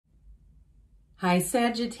Hi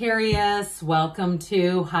Sagittarius, welcome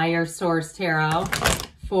to Higher Source Tarot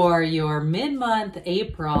for your mid-month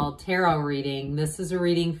April tarot reading. This is a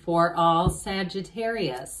reading for all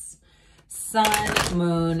Sagittarius, Sun,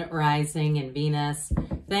 Moon, Rising, and Venus.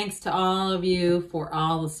 Thanks to all of you for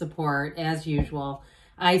all the support as usual.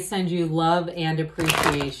 I send you love and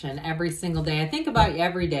appreciation every single day. I think about you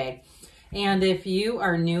every day. And if you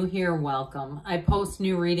are new here, welcome. I post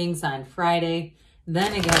new readings on Friday,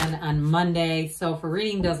 then again on Monday. So if a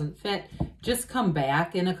reading doesn't fit, just come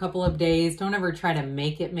back in a couple of days. Don't ever try to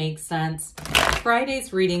make it make sense.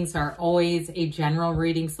 Friday's readings are always a general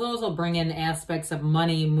reading. So those will bring in aspects of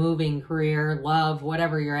money, moving, career, love,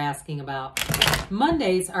 whatever you're asking about.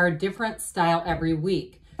 Mondays are a different style every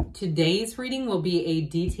week. Today's reading will be a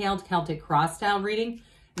detailed Celtic cross style reading.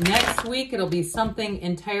 Next week, it'll be something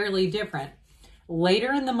entirely different.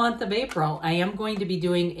 Later in the month of April, I am going to be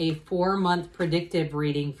doing a 4-month predictive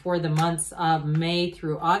reading for the months of May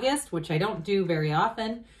through August, which I don't do very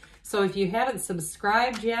often. So if you haven't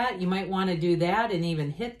subscribed yet, you might want to do that and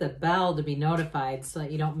even hit the bell to be notified so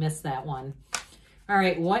that you don't miss that one. All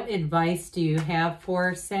right, what advice do you have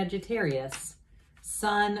for Sagittarius?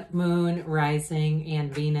 Sun, Moon, Rising,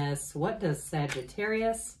 and Venus. What does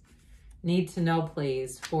Sagittarius need to know,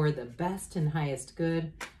 please, for the best and highest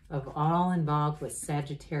good of all involved with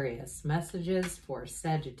Sagittarius? Messages for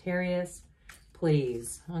Sagittarius,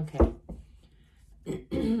 please. Okay.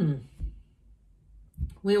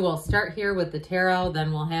 We will start here with the tarot,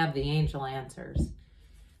 then we'll have the angel answers.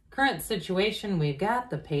 Current situation, we've got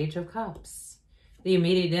the Page of Cups. The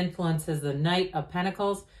immediate influence is the Knight of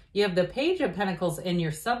Pentacles. You have the Page of Pentacles in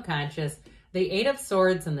your subconscious, the Eight of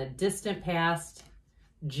Swords in the distant past,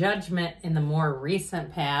 Judgment in the more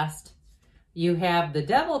recent past. You have the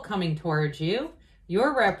Devil coming towards you.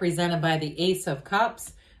 You're represented by the Ace of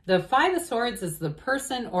Cups. The Five of Swords is the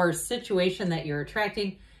person or situation that you're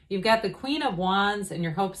attracting. You've got the Queen of Wands and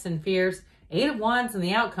your hopes and fears. Eight of Wands and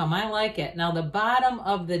the outcome. I like it. Now, the bottom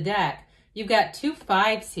of the deck, you've got 2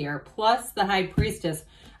 5s here, plus the High Priestess.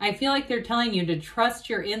 I feel like they're telling you to trust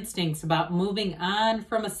your instincts about moving on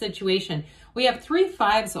from a situation. We have 3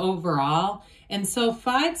 5s overall, and so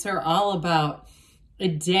 5s are all about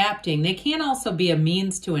adapting. They can also be a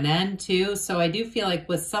means to an end too. So I do feel like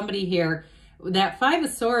with somebody here, that Five of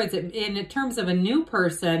Swords, in terms of a new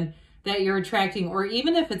person that you're attracting, or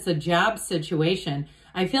even if it's a job situation,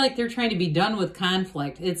 I feel like they're trying to be done with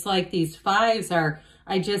conflict. It's like these 5s are,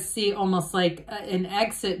 I just see almost like an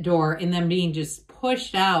exit door and them being just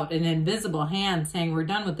pushed out, an invisible hand saying, we're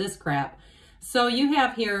done with this crap. So you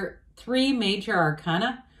have here 3 major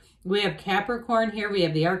arcana. We have Capricorn here. We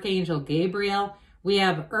have the Archangel Gabriel. We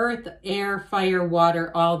have earth, air, fire,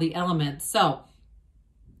 water, all the elements. So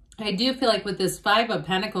I do feel like with this 5 of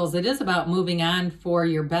Pentacles, it is about moving on for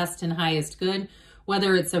your best and highest good,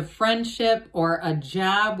 whether it's a friendship or a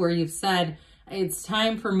job where you've said, it's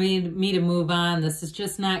time for me to move on. This is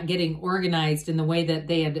just not getting organized in the way that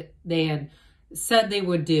they had said they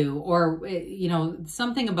would do, or, you know,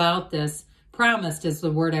 something about this. Promised is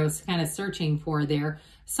the word I was kind of searching for there.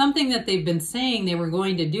 Something that they've been saying they were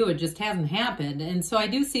going to do, it just hasn't happened. And so I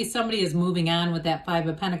do see somebody is moving on with that 5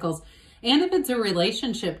 of Pentacles. And if it's a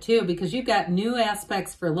relationship too, because you've got new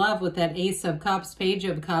aspects for love with that Ace of Cups, Page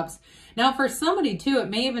of Cups. Now for somebody too, it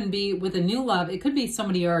may even be with a new love. It could be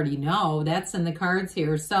somebody you already know. That's in the cards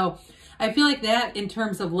here. So I feel like that in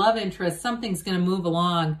terms of love interest, something's going to move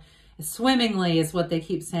along swimmingly is what they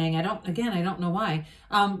keep saying. I don't know why.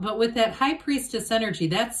 But with that High Priestess energy,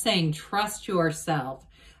 that's saying trust yourself.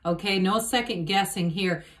 Okay, no second guessing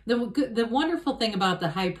here. The wonderful thing about the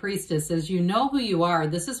High Priestess is you know who you are.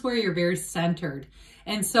 This is where you're very centered.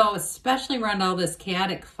 And so especially around all this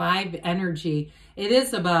chaotic 5 energy, it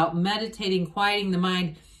is about meditating, quieting the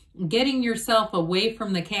mind, getting yourself away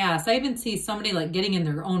from the chaos. I even see somebody like getting in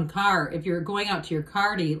their own car. If you're going out to your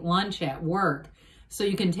car to eat lunch at work, so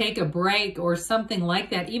you can take a break or something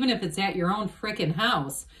like that, even if it's at your own freaking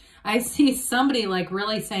house. I see somebody like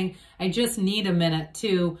really saying, I just need a minute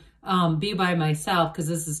to be by myself because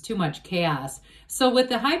this is too much chaos. So with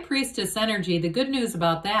the High Priestess energy, the good news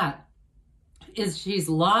about that is she's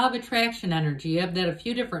law of attraction energy. You have that a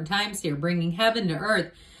few different times here, bringing heaven to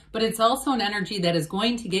earth. But it's also an energy that is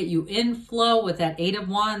going to get you in flow with that 8 of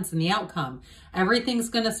Wands and the outcome. Everything's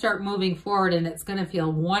going to start moving forward and it's going to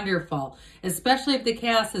feel wonderful, especially if the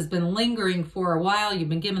chaos has been lingering for a while. You've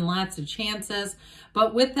been given lots of chances.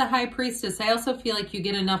 But with the High Priestess, I also feel like you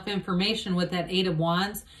get enough information with that 8 of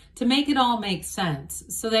Wands to make it all make sense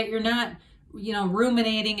so that you're not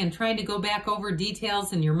ruminating and trying to go back over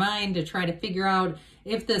details in your mind to try to figure out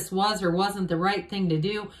if this was or wasn't the right thing to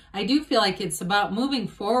do. I do feel like it's about moving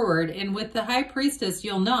forward. And with the High Priestess,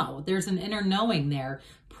 you'll know. There's an inner knowing there.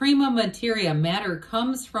 Prima materia, matter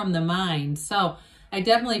comes from the mind. So I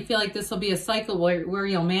definitely feel like this will be a cycle where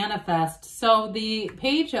you'll manifest. So the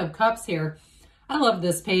Page of Cups here, I love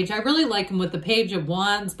this page. I really like them with the Page of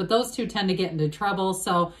Wands, but those two tend to get into trouble.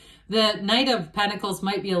 So the Knight of Pentacles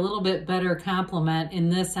might be a little bit better complement in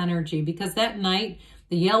this energy, because that Knight,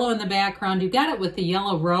 the yellow in the background, you got it with the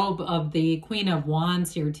yellow robe of the Queen of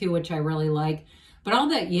Wands here too, which I really like. But all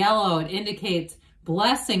that yellow, it indicates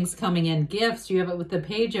blessings coming in, gifts. You have it with the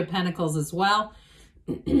Page of Pentacles as well.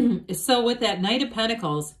 So with that Knight of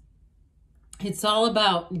Pentacles, it's all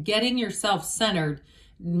about getting yourself centered,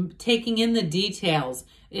 taking in the details.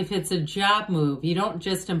 If it's a job move, you don't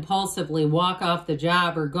just impulsively walk off the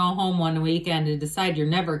job or go home one weekend and decide you're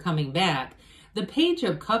never coming back. The Page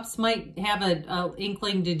of Cups might have an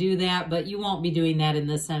inkling to do that, but you won't be doing that in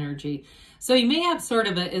this energy. So you may have sort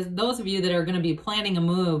of those of you that are going to be planning a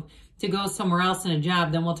move to go somewhere else in a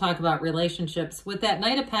job, then we'll talk about relationships. With that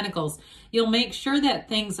Knight of Pentacles, you'll make sure that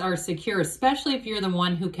things are secure, especially if you're the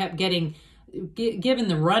one who kept getting given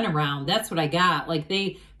the runaround. That's what I got. Like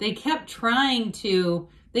they kept trying to,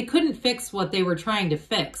 they couldn't fix what they were trying to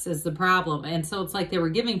fix is the problem. And so it's like they were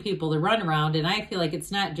giving people the runaround. And I feel like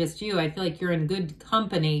it's not just you. I feel like you're in good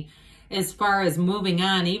company as far as moving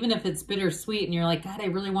on, even if it's bittersweet and you're like, God, I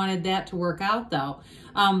really wanted that to work out though.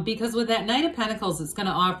 Because with that Knight of Pentacles, it's going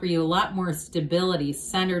to offer you a lot more stability,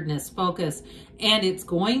 centeredness, focus, and it's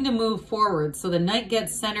going to move forward. So the Knight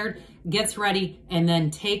gets centered, gets ready, and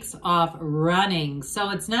then takes off running. So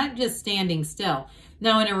it's not just standing still.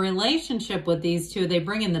 Now, in a relationship with these two, they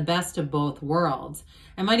bring in the best of both worlds.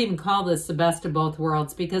 I might even call this the best of both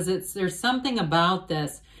worlds, because there's something about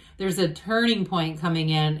this. There's a turning point coming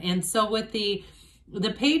in. And so with the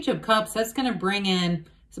Page of Cups, that's going to bring in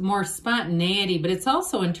some more spontaneity, but it's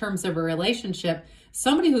also in terms of a relationship,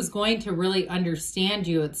 somebody who's going to really understand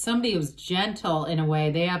you. It's somebody who's gentle in a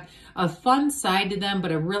way. They have a fun side to them,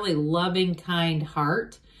 but a really loving, kind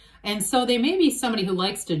heart. And so they may be somebody who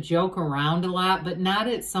likes to joke around a lot, but not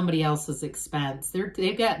at somebody else's expense.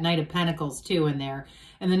 They've got Knight of Pentacles too in there.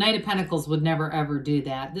 And the Knight of Pentacles would never, ever do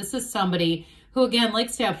that. This is somebody who, again,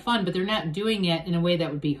 likes to have fun, but they're not doing it in a way that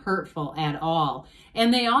would be hurtful at all.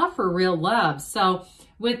 And they offer real love. So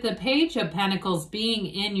with the Page of Pentacles being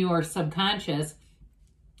in your subconscious,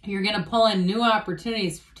 you're going to pull in new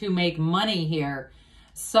opportunities to make money here.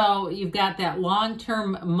 So you've got that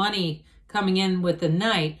long-term money coming in with the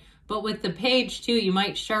Knight. But with the Page too, you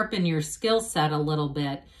might sharpen your skill set a little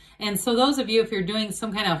bit. And so those of you, if you're doing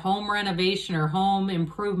some kind of home renovation or home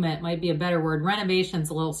improvement, might be a better word.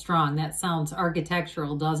 Renovation's a little strong. That sounds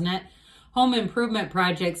architectural, doesn't it? Home improvement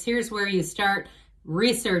projects, here's where you start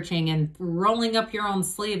researching and rolling up your own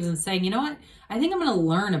sleeves and saying, you know what, I think I'm going to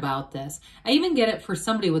learn about this. I even get it for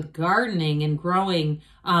somebody with gardening and growing,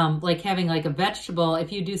 like having like a vegetable,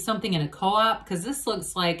 if you do something in a co-op, because this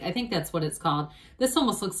looks like, I think that's what it's called. This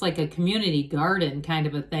almost looks like a community garden kind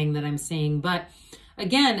of a thing that I'm seeing. But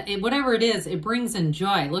again, whatever it is, it brings in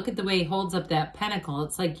joy. Look at the way he holds up that pentacle.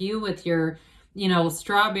 It's like you with your,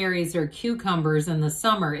 strawberries or cucumbers in the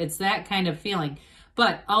summer. It's that kind of feeling.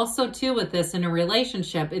 But also too with this in a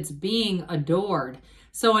relationship, it's being adored.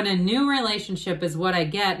 So in a new relationship is what I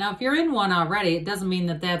get. Now, if you're in one already, it doesn't mean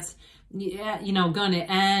that that's, going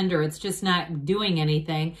to end or it's just not doing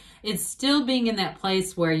anything. It's still being in that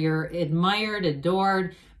place where you're admired,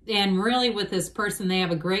 adored, and really with this person, they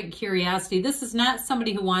have a great curiosity. This is not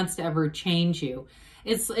somebody who wants to ever change you.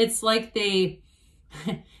 It's like they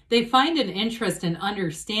find an interest in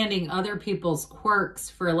understanding other people's quirks,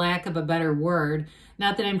 for lack of a better word.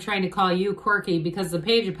 Not that I'm trying to call you quirky, because the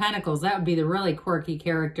Page of Pentacles, that would be the really quirky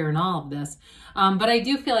character in all of this. But I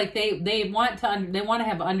do feel like they want to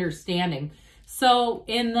have understanding. So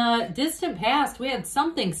in the distant past, we had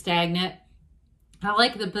something stagnant. I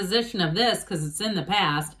like the position of this because it's in the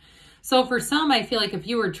past. So for some, I feel like if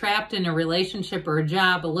you were trapped in a relationship or a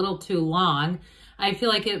job a little too long, I feel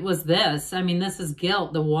like it was this. I mean, this is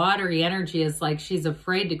guilt. The watery energy is like she's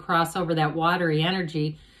afraid to cross over that watery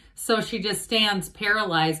energy. So she just stands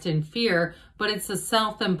paralyzed in fear, but it's a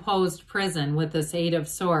self-imposed prison with this Eight of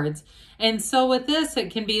Swords. And so with this,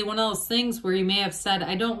 it can be one of those things where you may have said,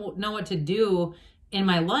 I don't know what to do in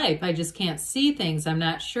my life. I just can't see things. I'm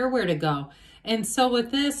not sure where to go. And so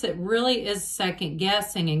with this, it really is second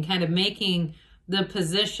guessing and kind of making the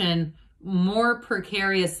position more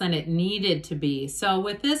precarious than it needed to be. So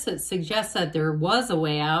with this, it suggests that there was a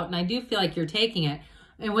way out, and I do feel like you're taking it.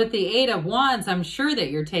 And with the Eight of Wands, I'm sure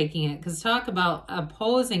that you're taking it, because talk about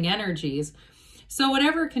opposing energies. So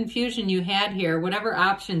whatever confusion you had here, whatever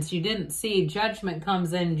options you didn't see, Judgment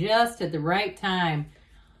comes in just at the right time.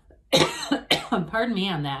 Pardon me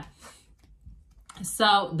on that.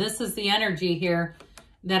 So this is the energy here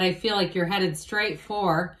that I feel like you're headed straight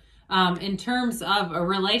for. In terms of a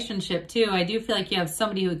relationship too, I do feel like you have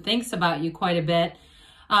somebody who thinks about you quite a bit.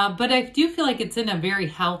 But I do feel like it's in a very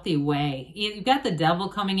healthy way. You've got the Devil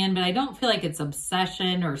coming in, but I don't feel like it's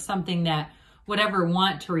obsession or something that would ever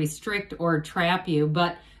want to restrict or trap you.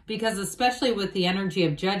 But because especially with the energy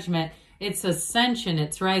of Judgment, it's ascension.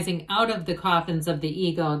 It's rising out of the coffins of the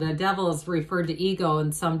ego. The Devil is referred to ego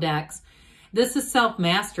in some decks. This is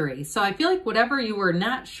self-mastery. So I feel like whatever you were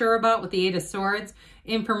not sure about with the Eight of Swords,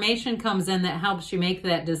 information comes in that helps you make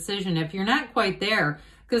that decision. If you're not quite there,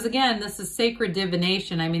 because again, this is sacred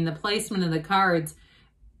divination. I mean, the placement of the cards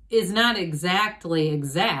is not exactly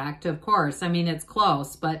exact, of course. I mean, it's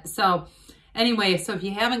close. But so anyway, so if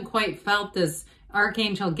you haven't quite felt this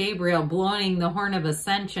Archangel Gabriel blowing the horn of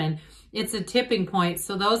ascension, it's a tipping point.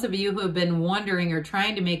 So those of you who have been wondering or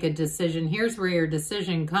trying to make a decision, here's where your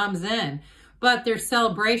decision comes in. But there's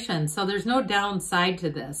celebration, so there's no downside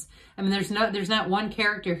to this. I mean, there's not one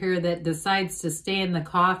character here that decides to stay in the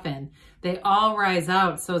coffin. They all rise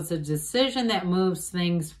out, so it's a decision that moves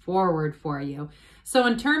things forward for you. So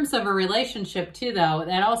in terms of a relationship too, though,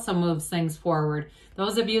 that also moves things forward.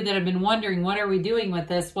 Those of you that have been wondering, what are we doing with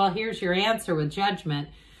this? Well, here's your answer with Judgment.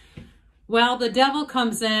 Well, the Devil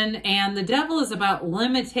comes in, and the Devil is about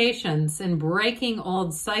limitations and breaking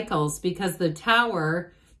old cycles, because the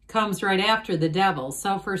Tower comes right after the Devil.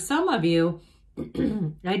 So for some of you,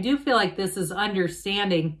 I do feel like this is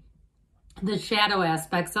understanding the shadow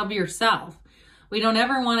aspects of yourself. We don't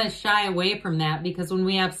ever want to shy away from that, because when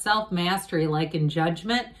we have self-mastery, like in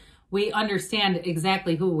Judgment, we understand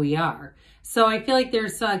exactly who we are. So I feel like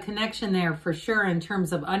there's a connection there for sure in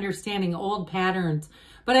terms of understanding old patterns.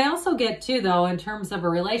 But I also get too, though, in terms of a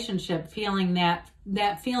relationship, feeling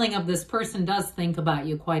that feeling of this person does think about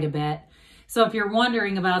you quite a bit. So if you're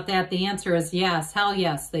wondering about that, the answer is yes. Hell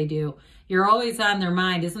yes, they do. You're always on their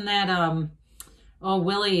mind. Isn't that,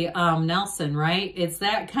 Willie Nelson, right? It's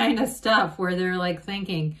that kind of stuff where they're like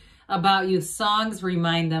thinking about you. Songs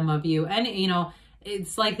remind them of you. And, you know,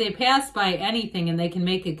 it's like they pass by anything and they can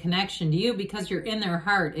make a connection to you because you're in their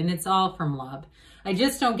heart, and it's all from love. I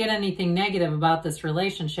just don't get anything negative about this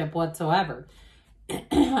relationship whatsoever.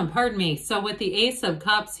 Pardon me. So with the Ace of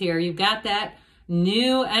Cups here, you've got that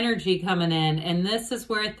new energy coming in, and this is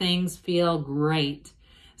where things feel great.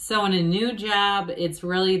 So in a new job, it's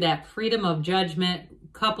really that freedom of judgment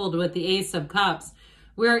coupled with the Ace of Cups,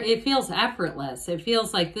 where it feels effortless. It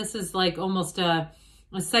feels like this is like almost a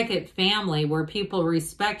second family, where people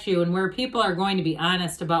respect you and where people are going to be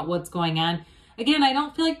honest about what's going on. Again, I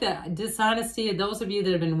don't feel like the dishonesty of those of you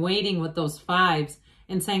that have been waiting with those fives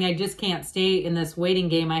and saying, I just can't stay in this waiting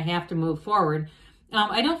game, I have to move forward.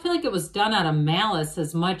 I don't feel like it was done out of malice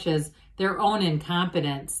as much as their own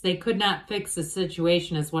incompetence. They could not fix the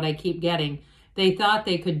situation is what I keep getting. They thought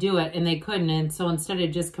they could do it and they couldn't. And so instead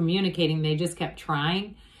of just communicating, they just kept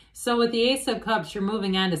trying. So with the Ace of Cups, you're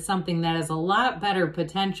moving on to something that has a lot better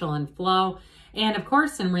potential and flow. And of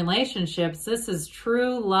course, in relationships, this is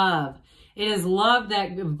true love. It is love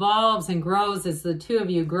that evolves and grows as the two of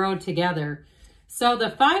you grow together. So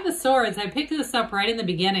the Five of Swords, I picked this up right in the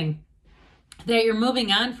beginning, that you're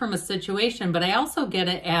moving on from a situation, but I also get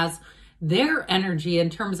it as their energy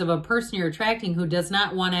in terms of a person you're attracting who does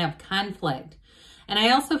not want to have conflict. And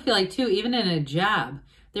I also feel like too, even in a job,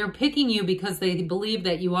 they're picking you because they believe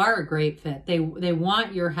that you are a great fit. They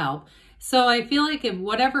want your help. So I feel like if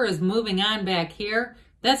whatever is moving on back here,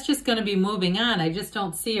 that's just going to be moving on. I just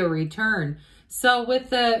don't see a return. So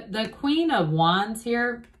with the Queen of Wands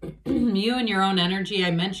here, you and your own energy,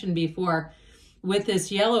 I mentioned before, with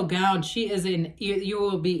this yellow gown, she is in, you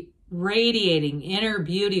will be radiating inner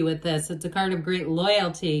beauty with this. It's a card of great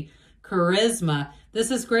loyalty, charisma. This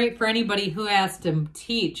is great for anybody who has to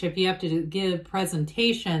teach. If you have to give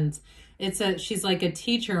presentations, she's like a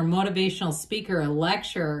teacher, a motivational speaker, a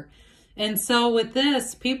lecturer. And so with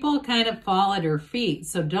this, people kind of fall at her feet.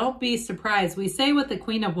 So don't be surprised. We say with the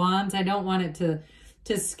Queen of Wands, I don't want it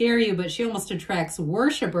to scare you, but she almost attracts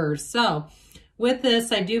worshipers. So with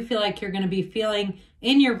this, I do feel like you're going to be feeling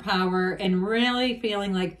in your power and really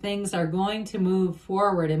feeling like things are going to move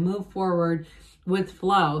forward and move forward with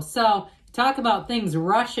flow. So talk about things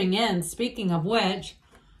rushing in. Speaking of which,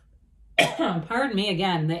 pardon me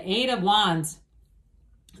again, the Eight of Wands,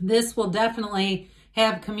 this will definitely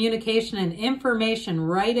have communication and information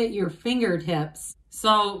right at your fingertips.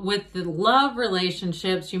 So with the love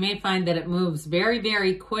relationships, you may find that it moves very,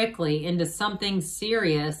 very quickly into something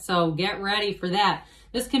serious. So get ready for that.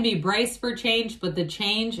 This can be braced for change, but the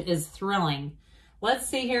change is thrilling. Let's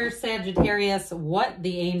see here, Sagittarius, what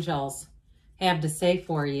the angels have to say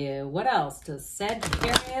for you. What else does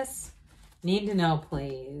Sagittarius need to know,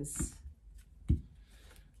 please?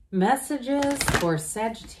 Messages for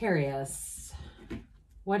Sagittarius.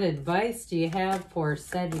 What advice do you have for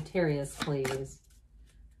Sagittarius, please?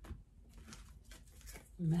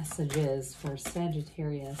 Messages for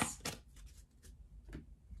Sagittarius.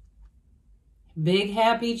 Big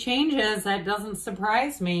happy changes. That doesn't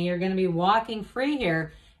surprise me. You're going to be walking free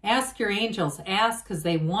here. Ask your angels. Ask because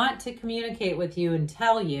they want to communicate with you and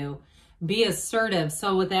tell you. Be assertive.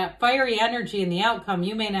 So with that fiery energy and the outcome,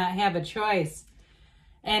 you may not have a choice.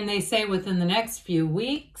 And they say within the next few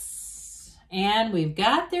weeks. And we've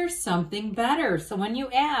got there's something better. So when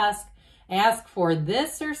you ask for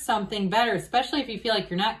this or something better, especially if you feel like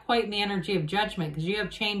you're not quite in the energy of judgment because you have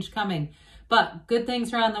change coming. But good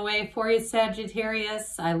things are on the way for you,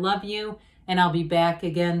 Sagittarius. I love you, and I'll be back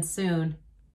again soon.